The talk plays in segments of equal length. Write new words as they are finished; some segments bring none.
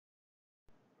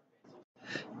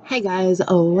Hey guys,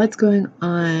 what's going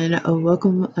on?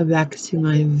 Welcome back to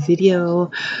my video.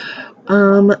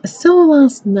 So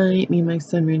last night me and my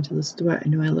son ran to the store. I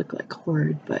know I look like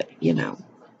horrid, but you know,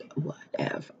 what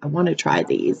if I want to try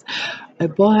these. I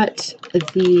bought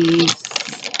these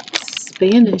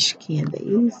Spanish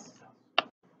candies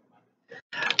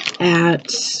at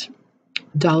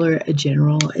Dollar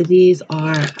General. These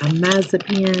are a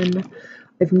marzipan.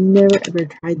 I've never ever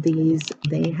tried these.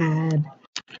 They had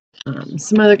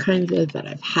some other kinds of that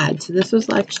I've had. So this was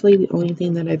actually the only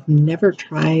thing that I've never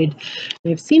tried.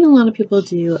 And I've seen a lot of people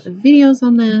do videos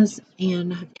on this,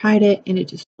 and I've tried it, and it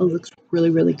just looks really,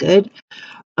 really good.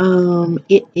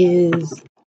 It is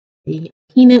a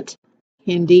peanut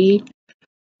candy,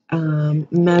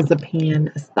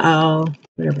 marzipan style,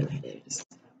 whatever that is.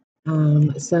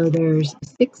 So there's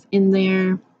 6 in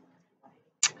there.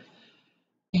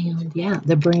 And yeah,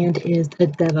 the brand is De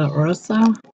La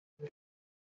Rosa.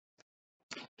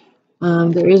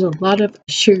 There is a lot of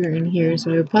sugar in here,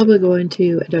 so I would probably go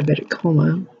into a diabetic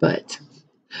coma, but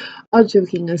all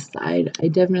joking aside, I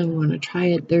definitely want to try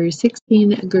it. There is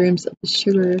 16 grams of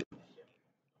sugar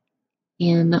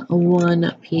and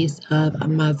 1 piece of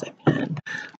marzipan.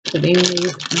 So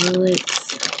anyways,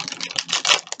 let's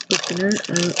open her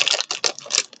up.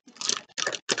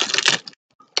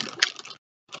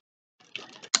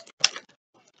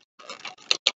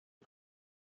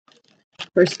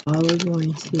 First of all, we're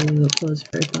going to close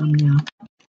for a thumbnail.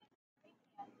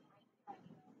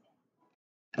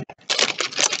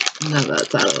 Now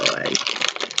that's out of the way.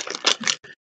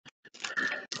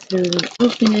 So we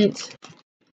open it,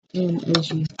 and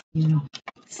as you can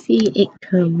see, it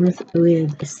comes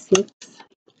with 6.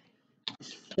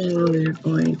 So we're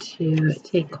going to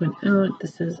take one out.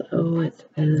 This is what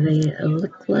they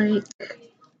look like.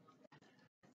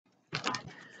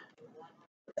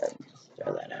 Let's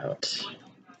throw that out.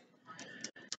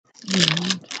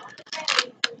 And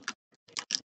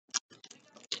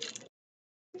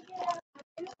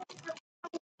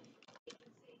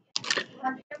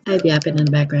I have yapping in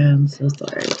the background, so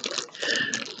sorry.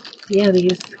 Yeah,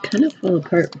 these kind of fall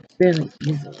apart really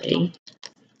easily.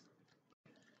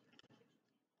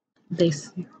 They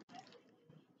smell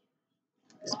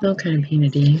kind of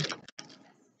peanutty.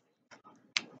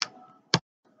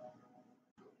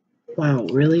 Wow,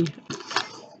 really?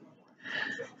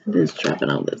 It is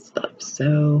dropping all this stuff.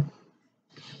 So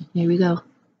here we go.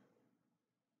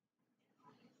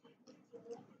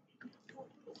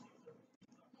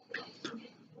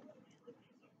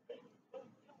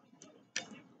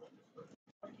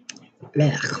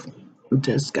 Ugh,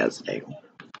 disgusting.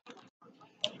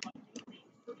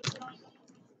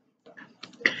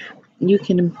 You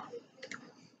can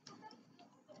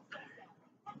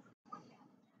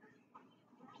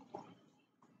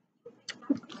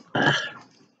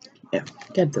yeah,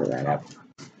 gotta throw that out.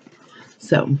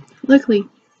 So luckily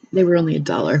they were only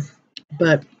 $1,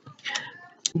 but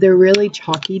they're really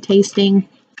chalky tasting.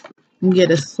 You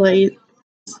get a slight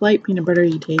peanut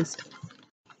buttery taste,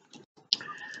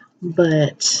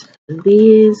 but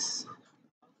these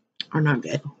are not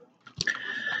good.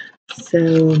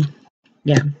 So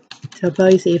yeah, so I'll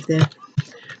probably see if the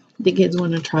kids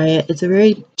want to try it. It's a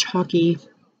very chalky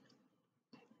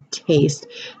taste.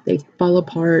 They fall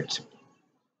apart,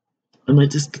 and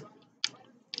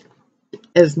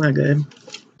it's not good.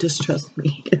 Just trust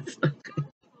me, it's not good.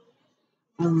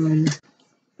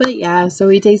 But yeah, so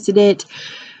we tasted it,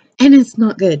 and it's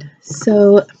not good.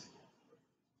 So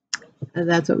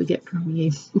that's what we get from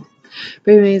me.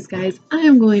 But anyways, guys, I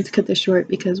am going to cut this short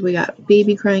because we got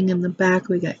baby crying in the back,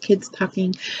 we got kids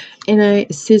talking, and I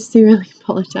sincerely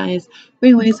apologize. But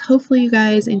anyways, hopefully you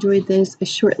guys enjoyed this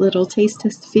short little taste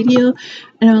test video,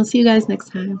 and I will see you guys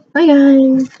next time. Bye,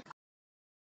 guys!